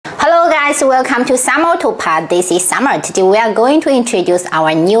guys, welcome to Summer Auto Part. This is Summer. Today we are going to introduce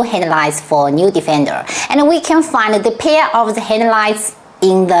our new headlights for new Defender. And we can find the pair of the headlights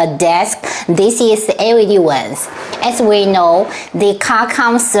in the desk. This is LED ones. As we know, the car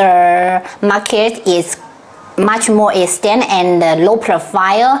commercial market is much more extended and low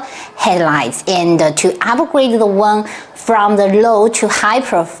profile headlights, and to upgrade the one from the low to high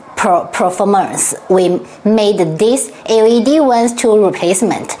performance, we made this LED ones to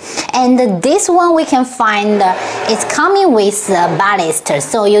replacement. And this one we can find it's coming with ballast,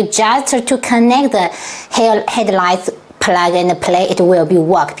 so you just to connect the headlights, plug and play, it will be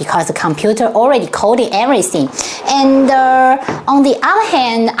work because the computer already coding everything. And on the other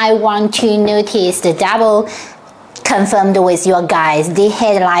hand, I want to notice the double confirmed with your guys. The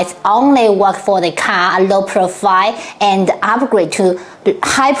headlights only work for the car low profile and upgrade to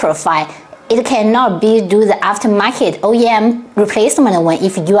high profile. It cannot be do the aftermarket OEM replacement one.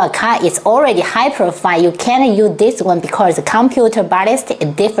 If your car is already high profile, you can't use this one because the computer ballast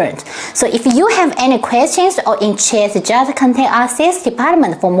is different. So if you have any questions or interest, just contact our sales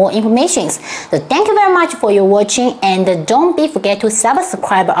department for more information. So thank you very much for your watching, and don't forget to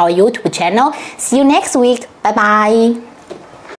subscribe our YouTube channel. See you next week. Bye bye.